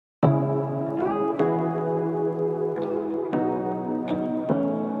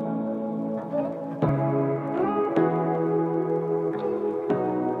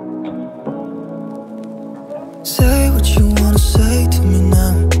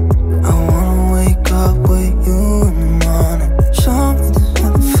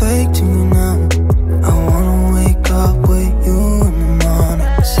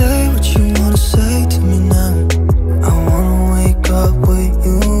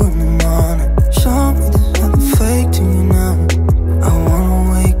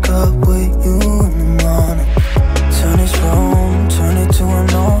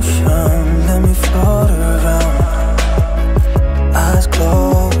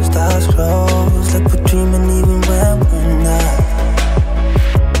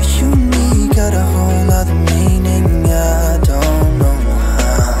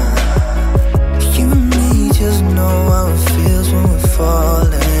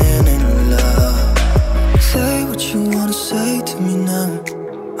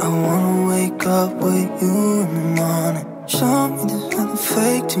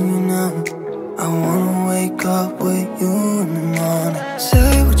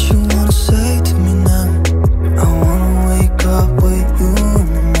Say what you wanna say to me now. I wanna wake up with you in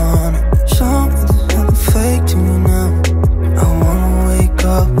the morning. Show me there's nothing fake to me now. I wanna wake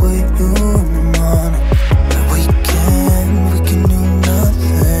up with you in the morning. And we can do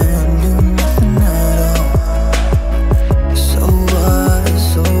nothing at all. So what,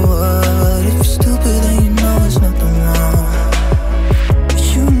 if you're stupid then you know there's nothing wrong. But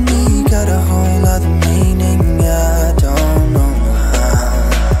you and me got a whole other meaning, I don't know how.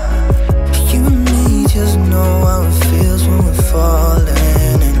 You and me just know how it feels when we're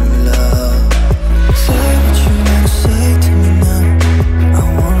falling in love. Say what you wanna say to me now. I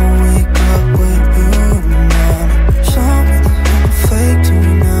wanna wake up with you in the morning. Show me there's nothing fake to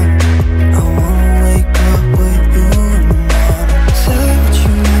me now. I wanna wake up with you in the morning. Say what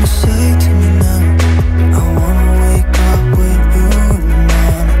you wanna say to me now. I wanna wake up with you in the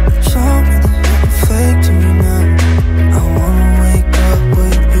morning. Show me there's nothing fake to me now. I wanna wake up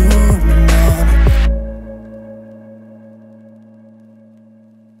with you in the morning.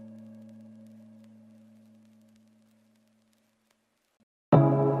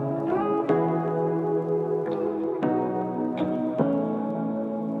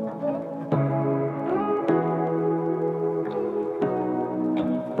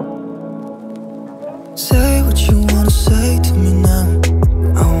 Say what you wanna say to me now.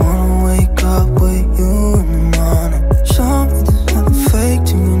 I wanna wake up with you in the morning. Show me there's nothing fake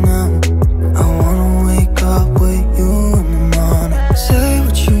to me now. I wanna wake up with you in the morning. Say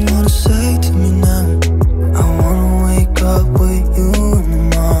what you wanna say to me now. I wanna wake up with you in the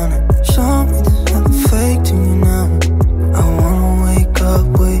morning. Show me there's nothing fake to me now. I wanna wake up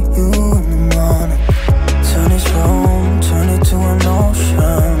with you in the morning. Turn this room, turn it to an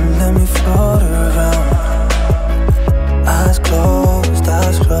ocean. Let me float around. Eyes closed,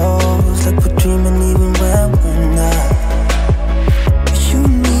 like we're dreaming even when we're not. But you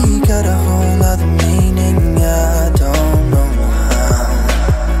and me got a whole other meaning, I don't know how.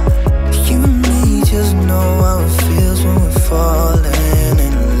 You and me just know how it feels when we're falling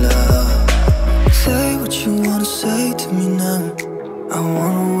in love. Say what you wanna say to me now. I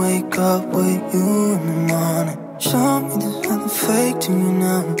wanna wake up with you in the morning. Show me there's nothing fake to me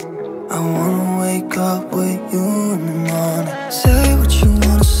now. I wanna wake up with you in the morning. Say what you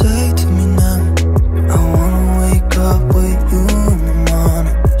wanna say to me now. I wanna wake up with you in the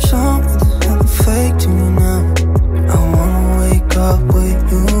morning. Show me there's nothing fake to me now. I wanna wake up with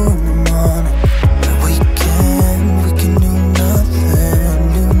you in the morning. And we can do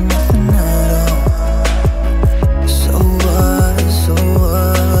nothing at all. So what,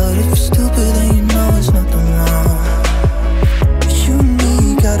 if you're stupid then you know there's nothing wrong. But you and me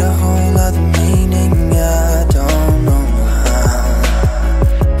got a whole other meaning, I don't know how.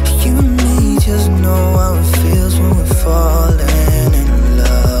 You and me just know how it feels when we're falling in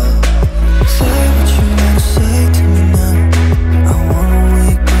love. Say what you wanna say to me now. I wanna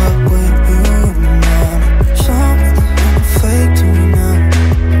wake up with you in the morning. Show me there's nothing fake to me now.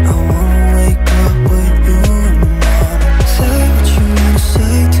 I wanna wake up with you in the morning. Say what you wanna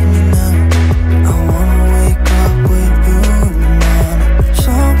say to me now. I wanna wake up with you in the morning.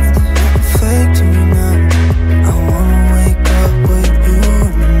 Show me there's nothing fake to me now. I wanna wake up with you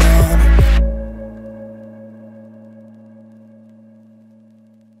in the morning.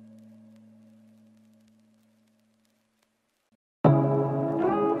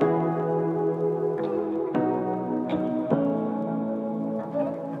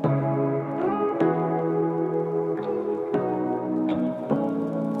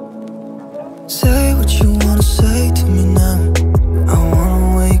 Say what you wanna say to me now. I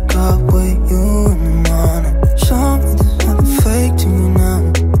wanna wake up with you in the morning. Show me there's nothing fake to me now.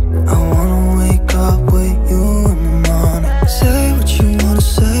 I wanna wake up with you in the morning. Say what you wanna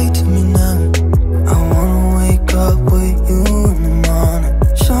say to me now. I wanna wake up with you in the morning.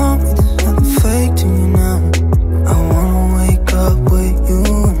 Show me there's nothing fake to me now. I wanna wake up with you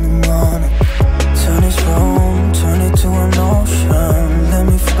in the morning. Turn this room, turn it to an ocean. Let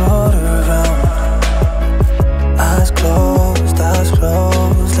me float around. Eyes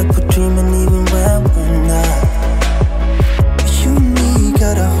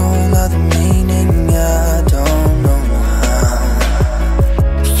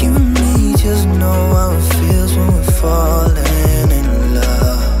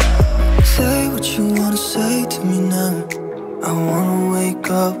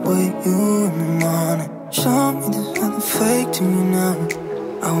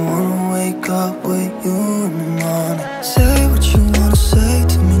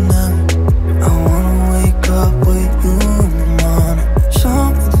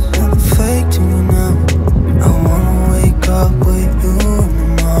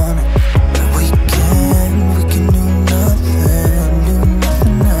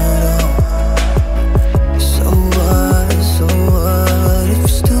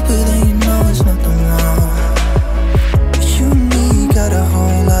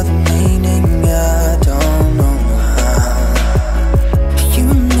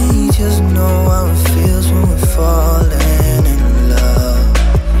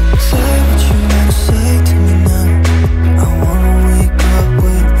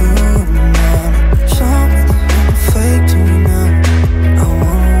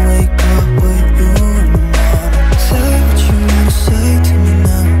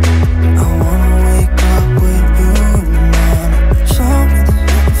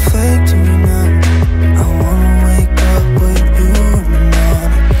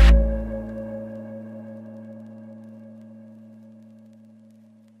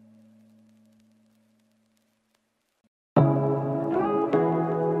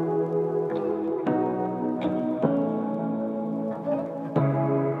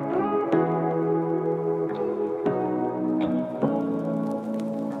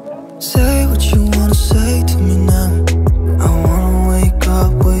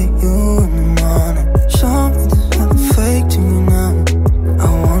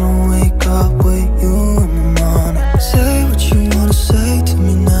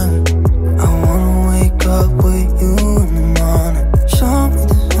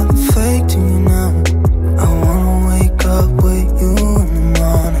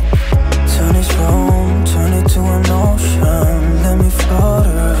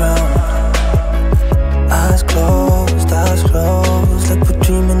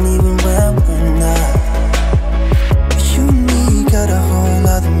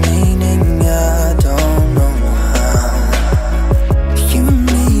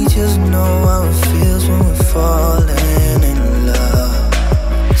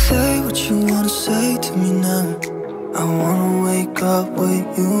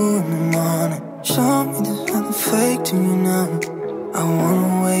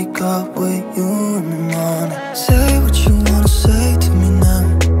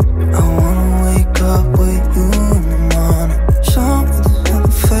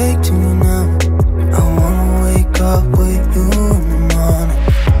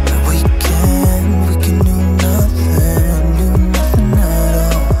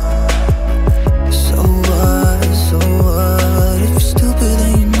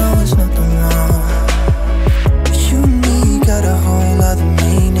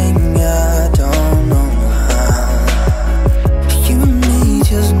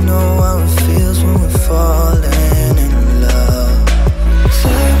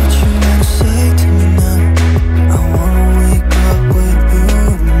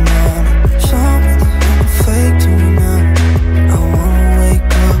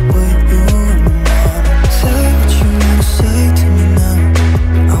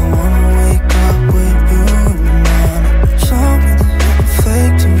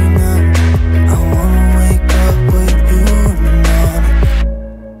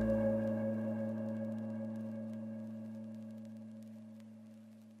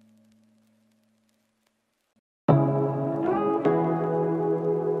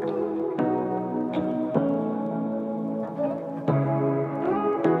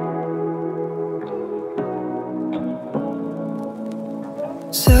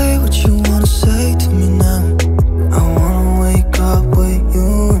Say what you wanna say to me now. I wanna wake up with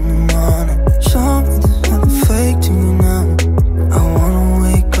you in the morning. Show me there's nothing fake to me now. I wanna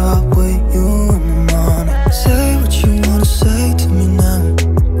wake up with you in the morning. Say what you wanna say to me now.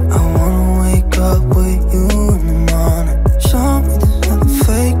 I wanna wake up with you in the morning. Show me there's nothing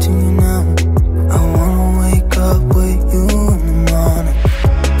fake to me now. I wanna wake up with you in the morning.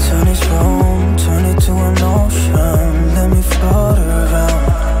 Turn this room, turn it to an ocean. Let me float around.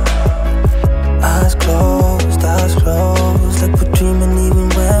 Eyes closed, like we're dreaming even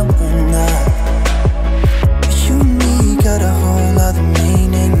when we're not. You and me got a whole other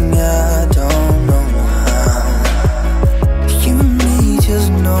meaning, I don't know how. You and me just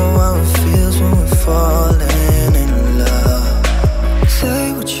know how it feels when we're falling in love. Say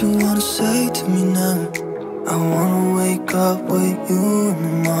what you wanna say to me now. I wanna wake up with you in the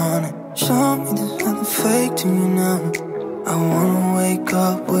morning. Show me there's nothing fake to me now. I wanna wake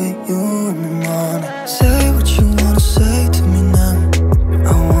up with you in the morning. Say what you wanna say to me now.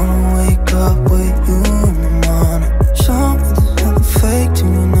 I wanna wake up with you in the morning. Show me there's nothing fake to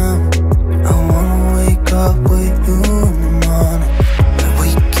me now. I wanna wake up with you in the morning. But we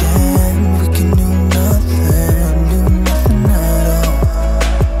can do nothing at all.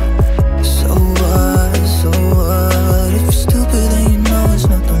 So what, if you're stupid then you know it's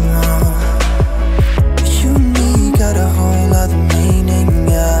nothing wrong. You and me got a whole other meaning,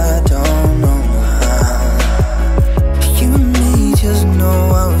 I don't know how. You and me just know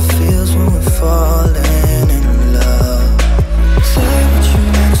how it feels when we're falling in love. Say what you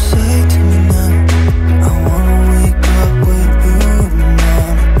wanna say to me now. I wanna wake up with you in the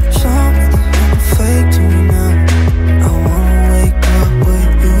morning. Show me there's nothing fake to me now. I wanna wake up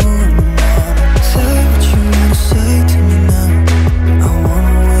with you in the morning. Say what you wanna say to me now. I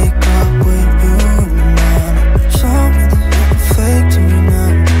wanna wake up with you in the morning. Show me there's nothing fake to me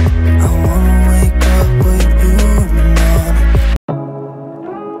now. I wanna wake up with you in the morning.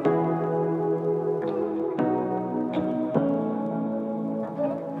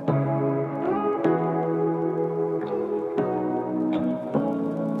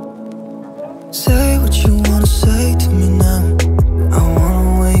 Say what you